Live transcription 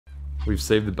We've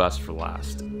saved the best for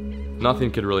last.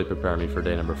 Nothing could really prepare me for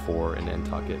day number 4 in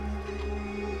Nantucket.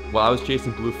 While I was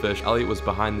chasing bluefish, Elliot was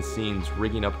behind the scenes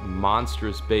rigging up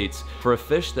monstrous baits for a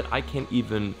fish that I can't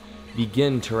even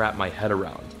begin to wrap my head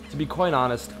around. To be quite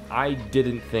honest, I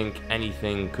didn't think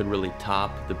anything could really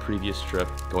top the previous trip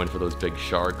going for those big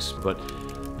sharks, but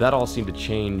that all seemed to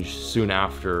change soon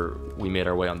after we made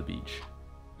our way on the beach.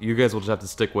 You guys will just have to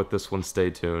stick with this one,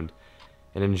 stay tuned,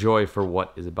 and enjoy for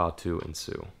what is about to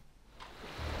ensue.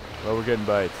 Well, we're getting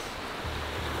bites.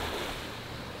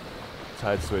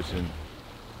 Tide switching.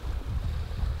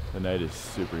 The night is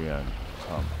super young.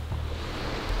 Tom.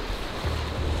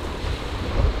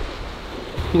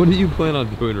 What do you plan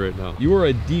on doing right now? You are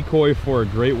a decoy for a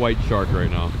great white shark right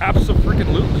now.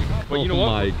 Absolutely. But you know what?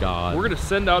 Oh my God. We're gonna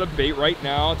send out a bait right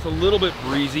now. It's a little bit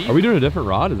breezy. Are we doing a different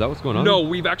rod? Is that what's going on? No,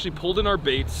 we've actually pulled in our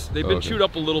baits. They've been chewed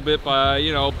up a little bit by,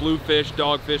 you know, bluefish,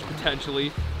 dogfish,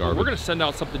 potentially. But we're gonna send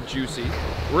out something juicy.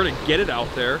 We're gonna get it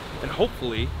out there and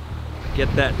hopefully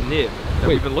get that nib that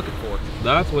we've been looking for.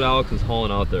 That's what Alex is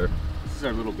hauling out there. This is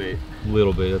our little bait.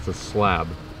 Little bait, it's a slab.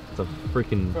 It's a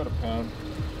freaking... About a pound.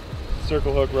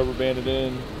 Circle hook, rubber banded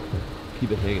in.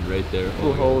 Keep it hanging right there.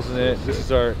 Little holes in it. This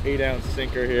is our 8-ounce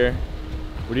sinker here.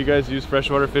 What do you guys use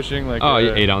freshwater fishing? Like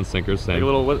yeah, 8-ounce sinkers, same. Like a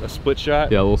little, what, a split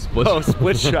shot? Yeah, a little split shot. Oh,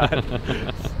 split shot.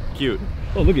 Cute.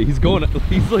 Oh, look at, he's going,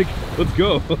 he's like, let's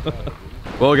go.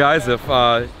 Well guys, if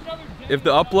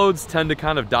the uploads tend to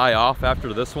kind of die off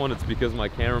after this one, it's because my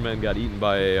cameraman got eaten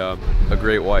by a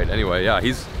great white. Anyway, yeah,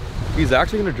 he's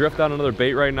actually gonna drift out another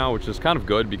bait right now, which is kind of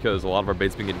good because a lot of our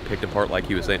bait's been getting picked apart like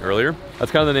he was saying earlier.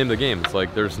 That's kind of the name of the game. It's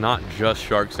like there's not just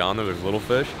sharks down there, there's little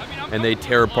fish, and they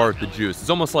tear apart the juice. It's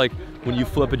almost like when you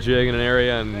flip a jig in an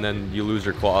area and then you lose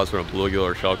your claws from a bluegill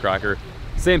or shell cracker.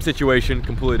 Same situation,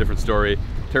 completely different story.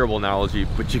 Terrible analogy,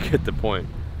 but you get the point.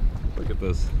 Look at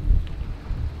this.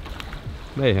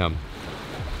 Mayhem.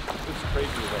 It's crazy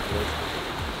like this.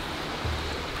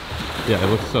 Yeah, it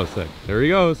looks so sick. There he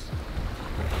goes.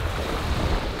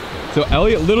 So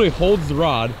Elliot literally holds the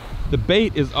rod. The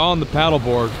bait is on the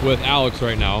paddleboard with Alex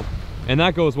right now. And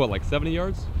that goes what, like 70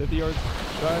 yards? 50 yards?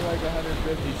 Probably like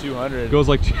 150, 200. Goes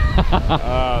like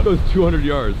goes 200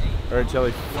 yards. Or until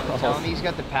he falls. Tell him he's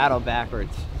got the paddle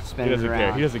backwards, spinning He doesn't around.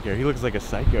 care. He doesn't care. He looks like a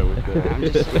psycho with the... I'm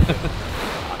just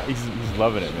he's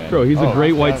loving it, man. Bro, he's a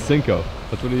great white Cinco.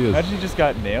 That's what he is. Imagine he just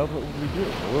got nailed. What would we do?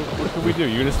 What could we do?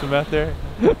 You gonna swim out there?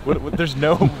 There's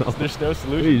no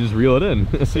solution. You just reel it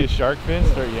in. See a shark fin,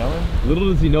 start yelling. Little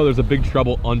does he know there's a big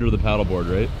treble under the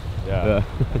paddleboard, right? Yeah.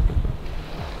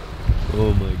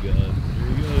 Oh my God.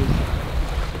 Here he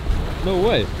goes. No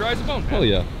way. Dry as a bone, man. Hell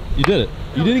yeah. You did it.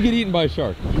 You didn't get eaten by a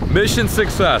shark. Mission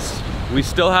success. We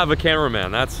still have a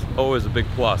cameraman. That's always a big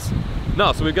plus.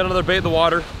 No, so we've got another bait in the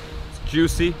water. It's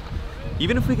juicy.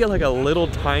 Even if we get like a little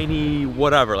tiny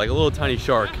whatever, like a little tiny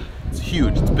shark, it's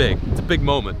huge, it's big. It's a big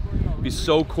moment. It'd be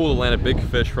so cool to land a big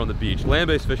fish from the beach.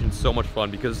 Land-based fishing is so much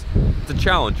fun because it's a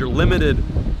challenge. You're limited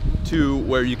to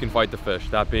where you can fight the fish.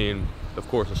 That being, of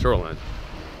course, the shoreline.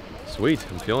 Sweet,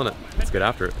 I'm feeling it. Let's get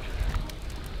after it.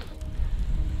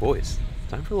 Boys,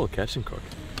 time for a little catch and cook.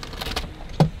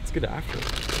 Let's get after it.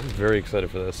 I'm very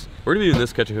excited for this. We're gonna be doing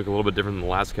this catch and cook a little bit different than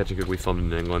the last catch and cook we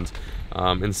filmed in England.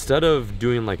 Instead of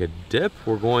doing like a dip,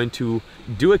 we're going to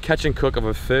do a catch and cook of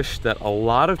a fish that a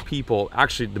lot of people,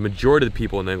 actually the majority of the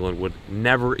people in England, would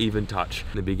never even touch.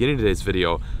 In the beginning of today's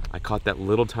video, I caught that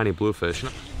little tiny bluefish.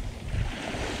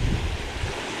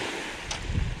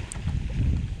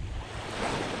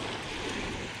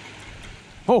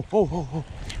 Oh.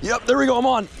 Yep, there we go, I'm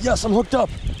on. Yes, I'm hooked up.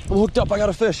 I got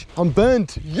a fish. I'm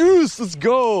bent. Yes, let's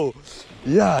go.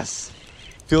 Yes.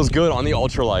 Feels good on the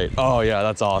ultralight. Oh yeah,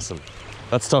 that's awesome.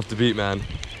 That's tough to beat, man.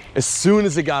 As soon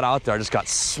as it got out there, I just got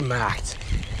smacked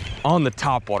on the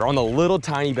topwater, on the little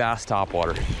tiny bass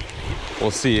topwater.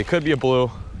 We'll see, it could be a blue.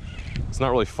 It's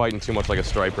not really fighting too much like a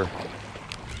striper.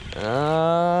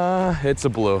 It's a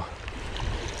blue.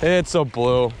 It's a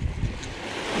blue.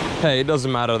 Hey, it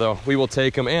doesn't matter though. We will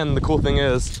take them, and the cool thing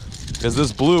is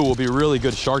this blue will be really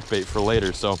good shark bait for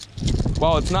later. So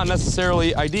while it's not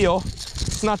necessarily ideal,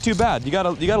 it's not too bad. You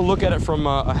gotta look at it from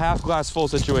a half glass full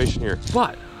situation here.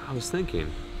 But I was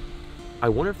thinking, I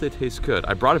wonder if they taste good.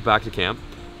 I brought it back to camp.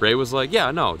 Ray was like,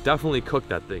 yeah, no, definitely cook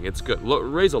that thing. It's good. Look,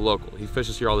 Ray's a local. He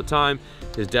fishes here all the time.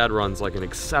 His dad runs like an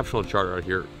exceptional charter out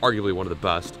here, arguably one of the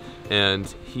best. And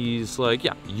he's like,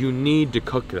 yeah, you need to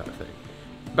cook that thing.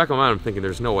 Back in my mind, I'm thinking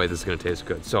there's no way this is gonna taste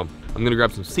good. So I'm gonna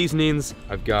grab some seasonings.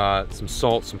 I've got some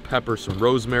salt, some pepper, some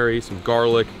rosemary, some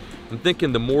garlic. I'm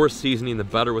thinking the more seasoning, the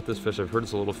better with this fish. I've heard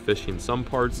it's a little fishy in some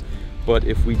parts, but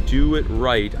if we do it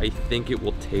right, I think it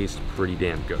will taste pretty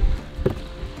damn good.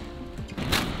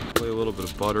 Play a little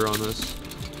bit of butter on this.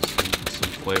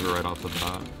 Some flavor right off the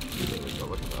bat. There we go,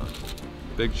 look at that.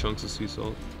 Big chunks of sea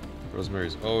salt.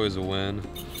 Rosemary's always a win.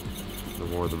 The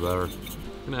more the better.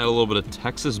 I'm gonna add a little bit of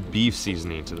Texas beef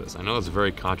seasoning to this. I know it's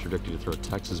very contradictory to throw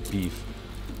Texas beef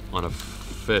on a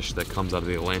fish that comes out of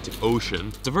the Atlantic Ocean.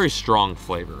 It's a very strong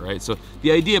flavor, right? So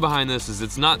the idea behind this is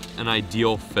it's not an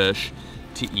ideal fish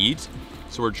to eat,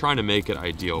 so we're trying to make it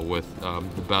ideal with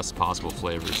the best possible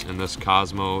flavors. And this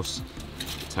Cosmos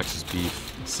Texas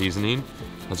beef seasoning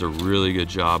does a really good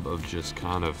job of just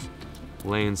kind of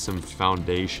laying some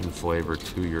foundation flavor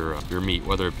to your meat,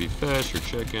 whether it be fish or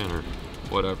chicken or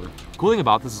whatever. Cool thing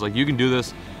about this is like you can do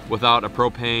this without a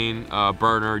propane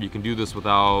burner. You can do this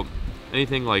without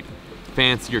anything like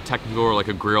fancy or technical or like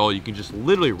a grill. You can just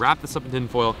literally wrap this up in tin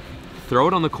foil, throw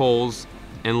it on the coals,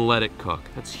 and let it cook.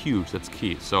 That's huge, that's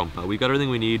key. So we got everything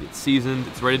we need. It's seasoned,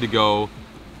 it's ready to go.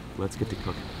 Let's get to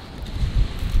cooking.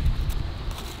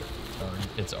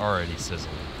 It's already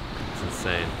sizzling. It's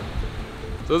insane.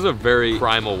 So this is a very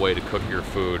primal way to cook your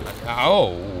food.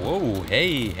 Oh, whoa,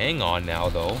 hey, hang on now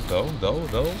though,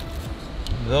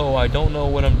 though I don't know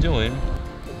what I'm doing.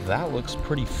 That looks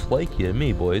pretty flaky to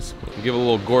me, boys. We'll give it a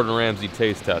little Gordon Ramsay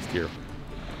taste test here.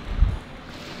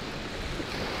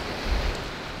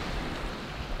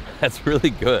 That's really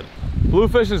good.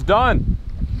 Bluefish is done.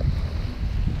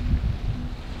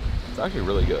 It's actually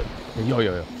really good. Yo.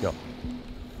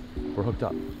 We're hooked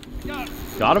up.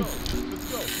 Got him?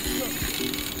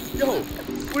 Yo,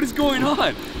 what is going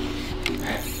on?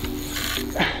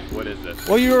 What is this?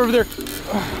 Well, you were over there.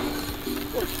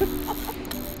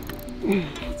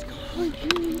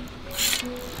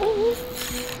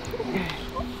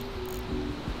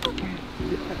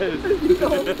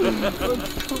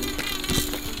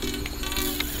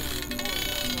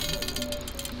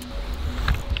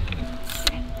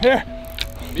 Here.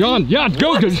 John, yeah,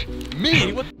 go.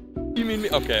 Me? What you mean me?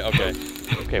 Okay.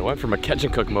 Okay, went from a catch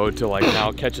and cook mode to like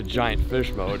now catch a giant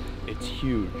fish mode. It's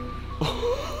huge.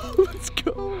 Let's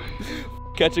go.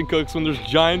 Catch and cooks when there's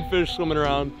giant fish swimming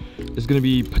around. It's gonna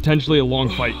be potentially a long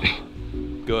fight.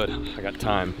 Good, I got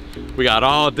time. We got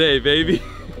all day, baby.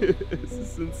 This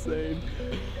is insane.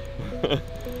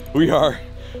 We are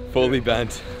fully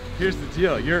bent. Here's the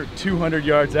deal. You're 200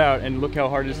 yards out, and look how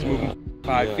hard it is to move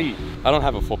 5 feet. I don't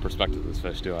have a full perspective of this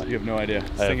fish, do I? You have no idea.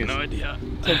 This I thing have is no idea.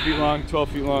 10 feet long, 12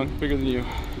 feet long, bigger than you.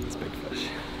 It's a big fish.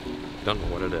 Don't know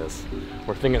what it is.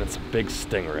 We're thinking it's a big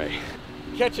stingray.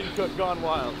 Catch and cook gone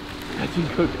wild. Catch and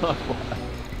cook gone wild.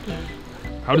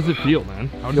 How does it feel, man?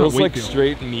 How does Feels that weight like feel?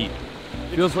 straight meat.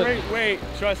 It's Feels great weight,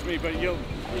 trust me, but he'll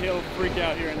freak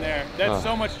out here and there. That's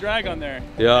so much drag on there.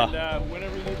 Yeah. And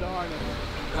whenever you need the harness.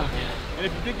 Okay. And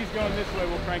if you think he's going this way,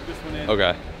 we'll crank this one in.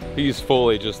 Okay. He's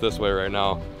fully just this way right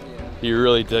now. Yeah. He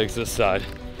really digs this side.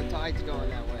 The tide's going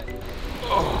that way.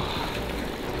 All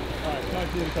right, talk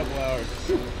to you in a couple hours.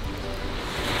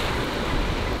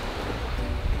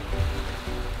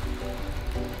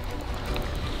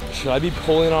 Should I be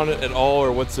pulling on it at all,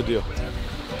 or what's the deal?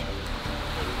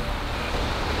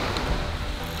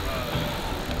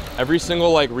 Every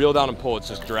single like reel down and pull, it's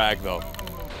just drag though.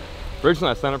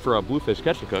 Originally I signed up for a bluefish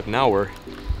catch and cook. Now we're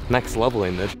next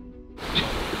leveling this.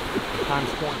 Times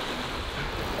 20.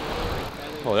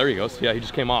 Oh, there he goes. Yeah, he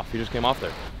just came off. He just came off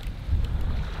there.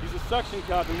 He's a suction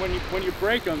cup, and when you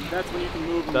break him, that's when you can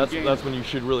move. That's when you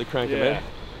should really crank him in.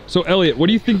 So Elliot, what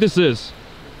do you think this is?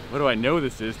 What do I know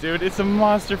this is, dude? It's a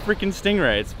monster freaking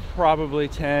stingray. It's probably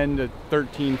 10 to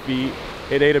 13 feet.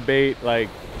 It ate a bait like,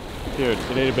 dude,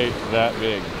 it ate a bait that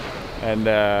big. And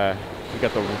we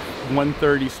got the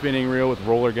 130 spinning reel with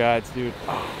roller guides, dude.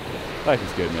 Oh, life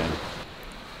is good, man.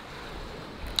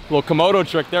 Little Komodo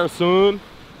trick there soon.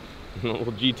 A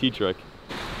little GT trick.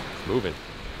 It's moving.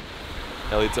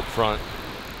 Elliot's up front,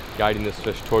 guiding this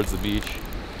fish towards the beach.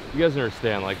 You guys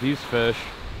understand, like these fish,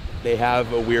 they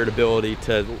have a weird ability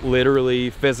to literally,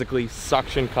 physically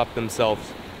suction cup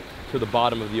themselves to the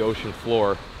bottom of the ocean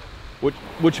floor,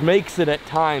 which makes it at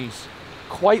times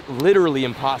quite literally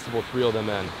impossible to reel them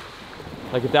in.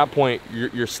 Like at that point,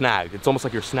 you're snagged. It's almost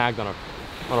like you're snagged on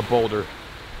a boulder.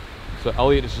 So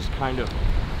Elliot is just kind of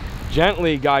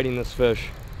gently guiding this fish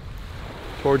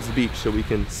towards the beach so we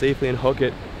can safely unhook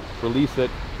it, release it,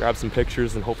 grab some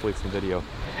pictures, and hopefully some video.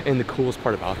 And the coolest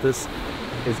part about this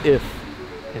is if,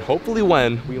 and hopefully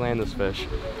when we land this fish,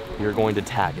 you're going to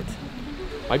tag it.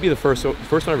 Might be the first one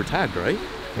ever tagged, right?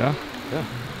 Yeah. Yeah.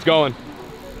 It's going.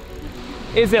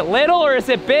 Is it little or is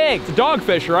it big? It's a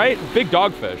dogfish, right? Big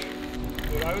dogfish.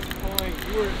 Dude, I was pulling,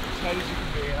 you were as tight as you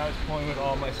could be, and I was pulling with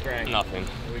all my strength. Nothing.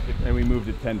 And we moved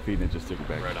it 10 feet and it just took it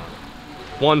back. Right on.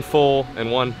 One full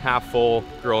and one half full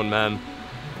grown men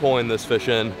pulling this fish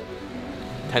in.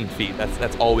 10 feet.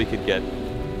 That's all we could get.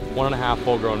 1.5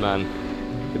 full-grown men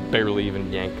could barely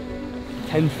even yank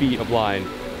 10 feet of line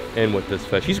in with this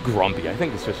fish. He's grumpy. I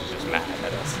think this fish is just mad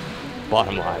at us.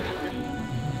 Bottom line.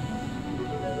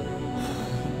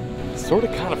 Sort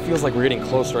of kind of feels like we're getting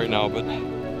close right now, but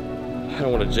I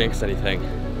don't want to jinx anything.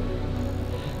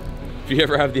 If you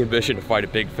ever have the ambition to fight a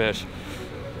big fish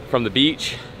from the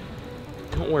beach,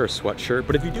 don't wear a sweatshirt.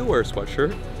 But if you do wear a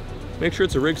sweatshirt, make sure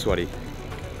it's a rig sweaty.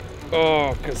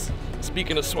 Oh, because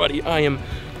speaking of sweaty, I am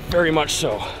very much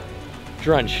so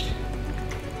drenched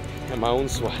in my own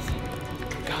sweat.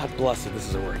 God bless it, this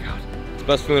is a workout. It's the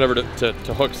best feeling ever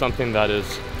to hook something that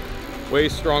is way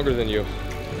stronger than you.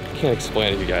 I can't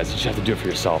explain it to you guys, you just have to do it for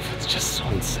yourself. It's just so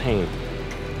insane.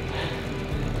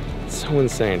 It's so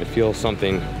insane to feel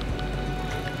something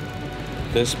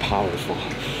this powerful.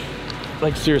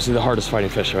 Like seriously, the hardest fighting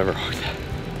fish I've ever hooked.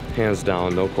 Hands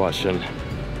down, no question,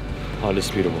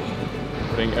 undisputable.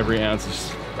 Putting every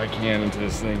ounce I can into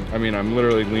this thing. I mean, I'm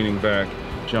literally leaning back.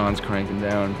 John's cranking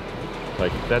down.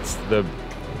 Like, that's the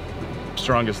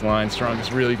strongest line,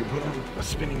 strongest really good a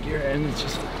spinning gear, and it's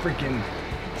just freaking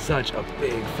such a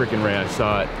big freaking ray. I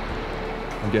saw it,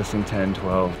 I'm guessing 10,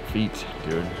 12 feet,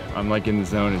 dude. I'm like in the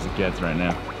zone as it gets right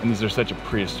now. And these are such a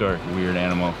prehistoric, weird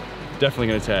animal. Definitely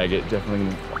gonna tag it, definitely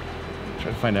gonna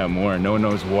try to find out more. No one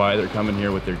knows why they're coming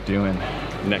here, what they're doing.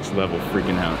 Next level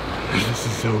freaking out. This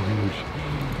is so huge.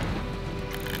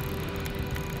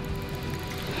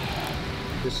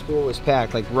 The spool was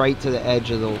packed like right to the edge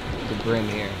of the brim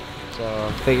here. So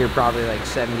I figured probably like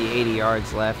 70, 80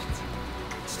 yards left.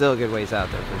 Still a good ways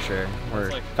out there for sure. We're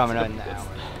like, coming out in the hour.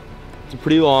 It's a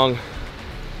pretty long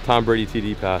Tom Brady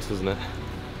TD pass, isn't it?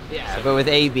 Yeah, but with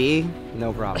AB,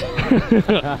 no problem.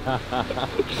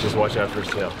 Just watch out for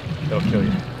his tail. They'll kill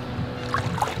you.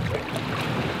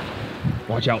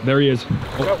 Watch out, there he is.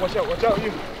 Watch out, watch out, watch out,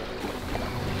 you.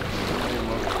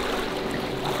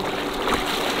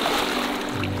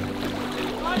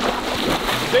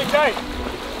 Stay tight.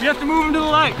 You have to move him to the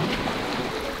light.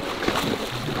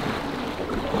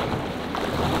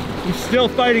 He's still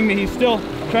fighting me. He's still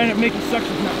trying to make his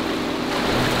suction now.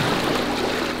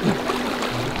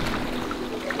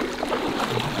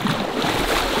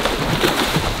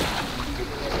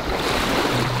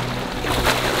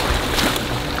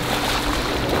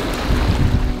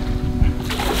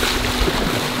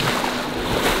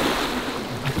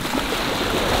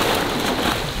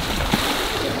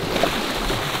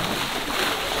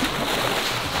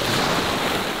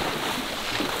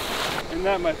 And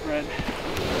that, my friend,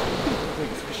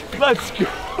 let's go.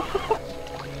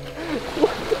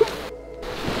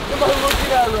 What am I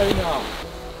looking at right now?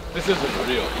 This isn't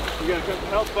real. You gotta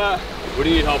help. What do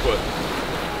you need help with?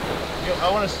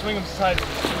 I want to swing him side.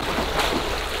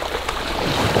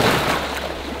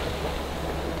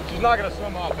 She's not gonna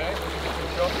swim off, eh?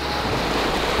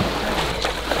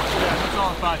 Yeah, it's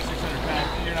all 500, 600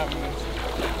 pounds. You're not moving.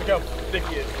 Look how thick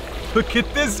he is. Look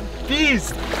at this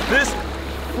beast! This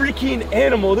freaking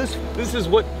animal. This is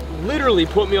what literally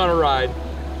put me on a ride.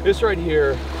 This right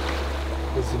here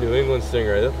is the New England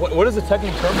stingray. What is the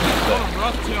technical term? It's a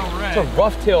rough-tail ray. It's a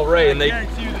rough-tail ray, and I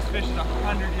guarantee you this fish is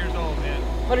 100 years old, man.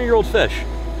 100-year-old fish.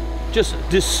 Just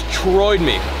destroyed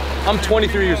me. I'm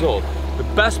 23 years old. The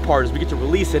best part is we get to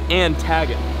release it and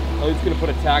tag it. Elliot's gonna put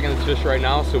a tag on this fish right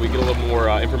now so we get a little more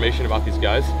information about these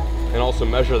guys and also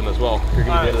measure them as well. All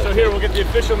right, so here we'll get the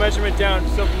official measurement down.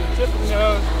 So from the tip of the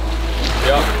nose.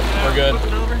 Yep, we're good.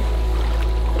 Flip it over.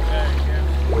 There you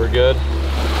go. We're good.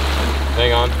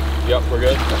 Hang on. Yep, we're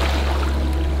good.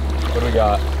 What do we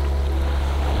got?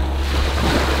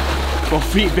 12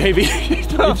 feet, baby.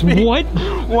 12 It's feet. what?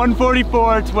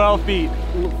 144, 12 feet.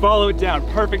 Follow it down.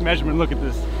 Perfect measurement. Look at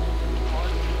this.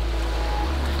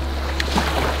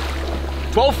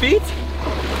 12 feet?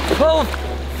 12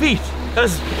 feet.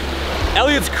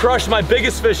 Elliot's crushed my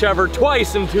biggest fish ever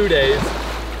twice in 2 days.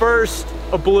 First,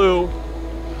 a blue,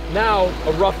 now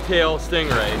a rough tail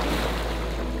stingray.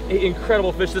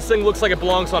 Incredible fish. This thing looks like it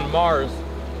belongs on Mars.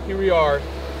 Here we are,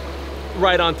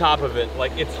 right on top of it.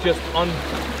 Like, it's just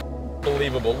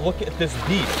unbelievable. Look at this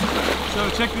beast. So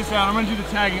check this out. I'm gonna do the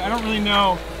tagging. I don't really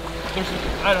know.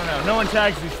 I don't know. No one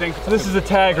tags these things. So this is a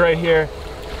tag right here.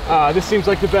 This seems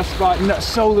like the best spot.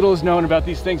 So little is known about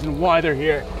these things and why they're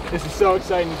here. This is so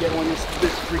exciting to get one this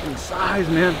freaking size,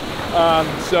 man.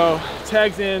 So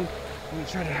tags in.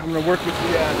 I'm gonna work with the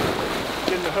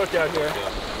getting the hook out here.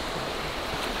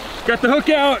 Got the hook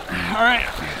out. All right.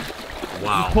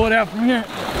 Wow. Just pull it out from here.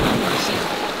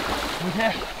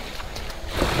 Okay.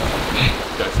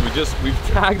 Okay, so we've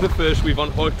tagged the fish, we've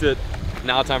unhooked it.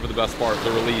 Now time for the best part,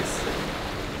 the release.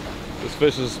 This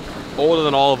fish is older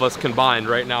than all of us combined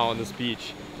right now on this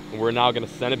beach. And we're now gonna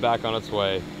send it back on its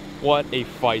way. What a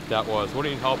fight that was. What do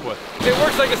you need help with? It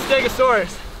works like a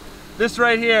stegosaurus. This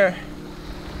right here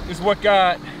is what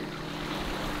got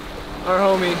our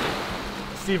homie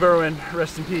Steve Irwin,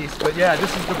 rest in peace. But yeah,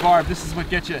 this is the barb. This is what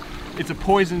gets you. It's a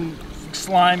poison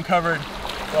slime covered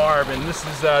barb, and this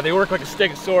is, they work like a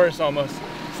stegosaurus almost.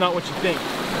 It's not what you think.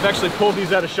 I've actually pulled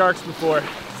these out of sharks before.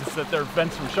 It's that they're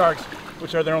vents from sharks,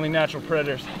 which are their only natural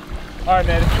predators. All right,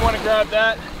 man, if you want to grab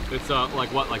that. It's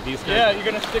like what, like these guys? Yeah, you're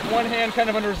gonna stick one hand kind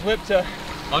of under his lip to.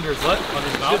 Under his lip? Under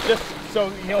his mouth? Just so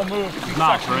he'll move. His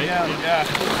mouth, right? Down. Yeah.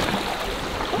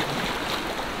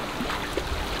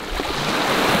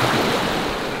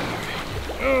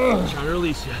 I'm trying to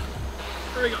release you.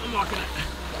 There we go, I'm walking it.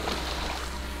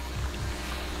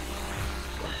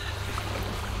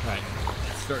 Alright,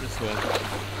 it's starting to swim.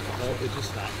 Oh, it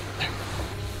just stopped. I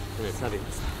mean, it's not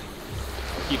even stopping.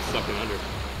 It keeps sucking under.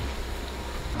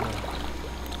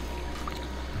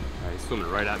 Alright, he's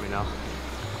swimming right at me now.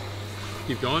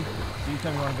 Keep going. You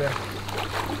tell me when I'm there.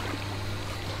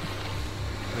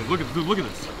 Hey, look at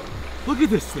this. Look at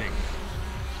this thing.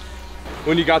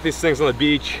 When you got these things on the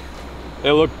beach,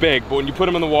 they look big, but when you put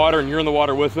them in the water and you're in the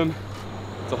water with them,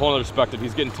 it's a whole other perspective.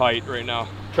 He's getting tight right now.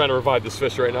 Trying to revive this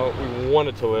fish right now. We want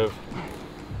it to live.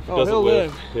 If it doesn't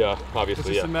live. Yeah,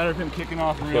 obviously, it's just a matter of him kicking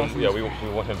off and realizing. Yeah, we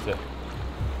want him to.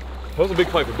 That was a big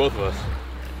fight for both of us.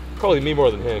 Probably me more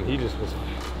than him. He just was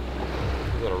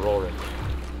on a roll right now.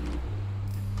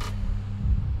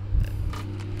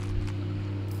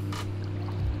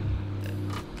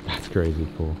 That's crazy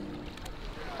cool.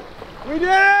 We did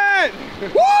it!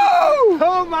 Woo!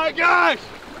 Oh my gosh!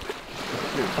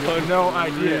 Oh, no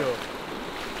idea.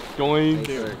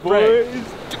 Doinks, boys.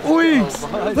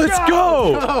 Doinks! Let's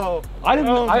go! I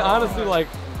honestly, like,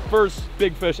 first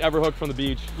big fish ever hooked from the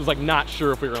beach, was like not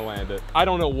sure if we were gonna land it. I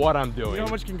don't know what I'm doing. You know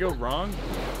how much can go wrong?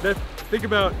 Think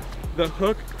about the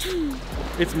hook,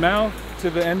 its mouth to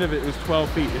the end of it was 12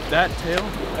 feet. If that tail,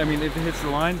 I mean, if it hits the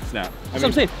line, snap. That's what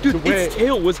I'm saying. Dude, its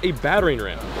tail was a battering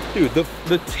ram. Dude,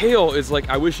 the tail is like,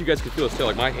 I wish you guys could feel its tail.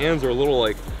 Like, my hands are a little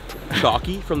like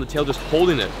chalky from the tail just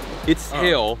holding it. Its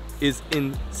tail is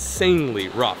insanely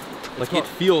rough. Like, it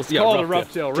feels, it's called a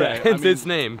rough tail ray. Yeah, hence its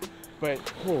name. But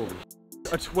holy,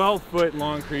 a 12-foot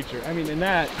long creature. I mean, in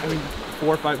that, 400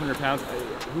 or 500 pounds.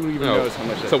 Who even knows how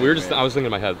much that So we were just, I was thinking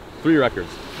in my head, 3 records.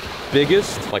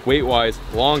 Biggest, like weight-wise,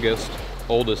 longest,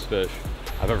 oldest fish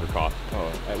I've ever caught.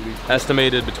 Oh, at least.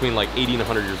 Estimated between like 80 and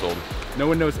 100 years old. No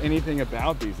one knows anything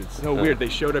about these. It's so weird. They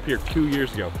showed up here 2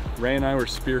 years ago. Ray and I were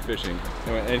spearfishing,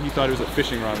 and he thought it was a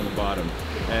fishing rod on the bottom.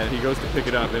 And he goes to pick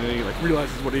it up, and then he like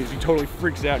realizes what it is. He totally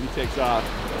freaks out and he takes off.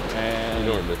 And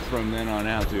enormous. From then on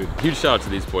out, dude. Huge shout out to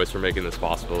these boys for making this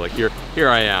possible. Like here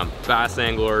I am, bass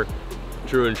angler,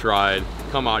 true and tried.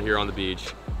 Come out here on the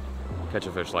beach, catch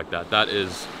a fish like that. That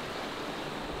is,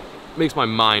 makes my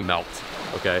mind melt.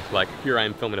 Okay, like here I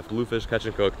am filming a bluefish catch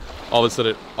and cook. All of a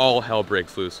sudden, all hell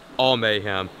breaks loose. All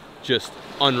mayhem just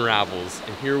unravels.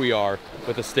 And here we are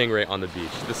with a stingray on the beach.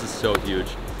 This is so huge.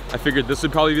 I figured this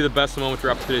would probably be the best moment to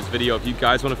wrap up today's video. If you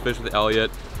guys want to fish with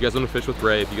Elliot, if you guys want to fish with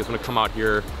Ray, if you guys want to come out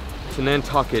here to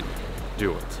Nantucket,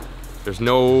 do it. There's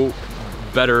no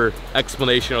better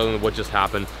explanation other than what just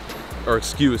happened, or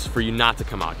excuse for you not to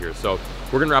come out here. So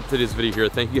we're gonna wrap today's video here.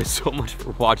 Thank you guys so much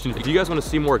for watching. If you guys want to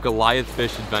see more Goliath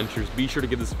fish adventures, be sure to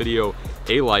give this video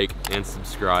a like and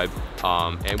subscribe,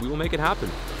 and we will make it happen.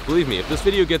 Believe me, if this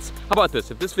video gets, how about this?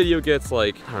 If this video gets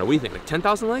like, I don't know, what do you think, like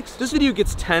 10,000 likes? If this video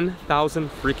gets 10,000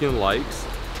 freaking likes,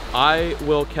 I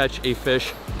will catch a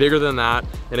fish bigger than that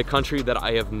in a country that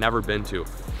I have never been to.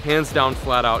 Hands down,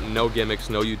 flat out, no gimmicks,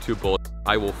 no YouTube bullshit.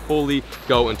 I will fully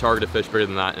go and target a fish bigger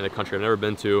than that in a country I've never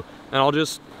been to. And I'll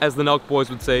just, as the Nelk boys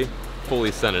would say,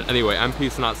 fully send it. Anyway, I'm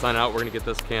peacing out, signing out. We're gonna get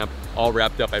this camp all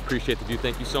wrapped up. I appreciate the view.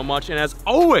 Thank you so much. And as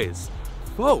always,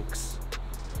 folks,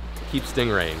 keep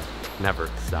stingraying, never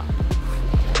stop.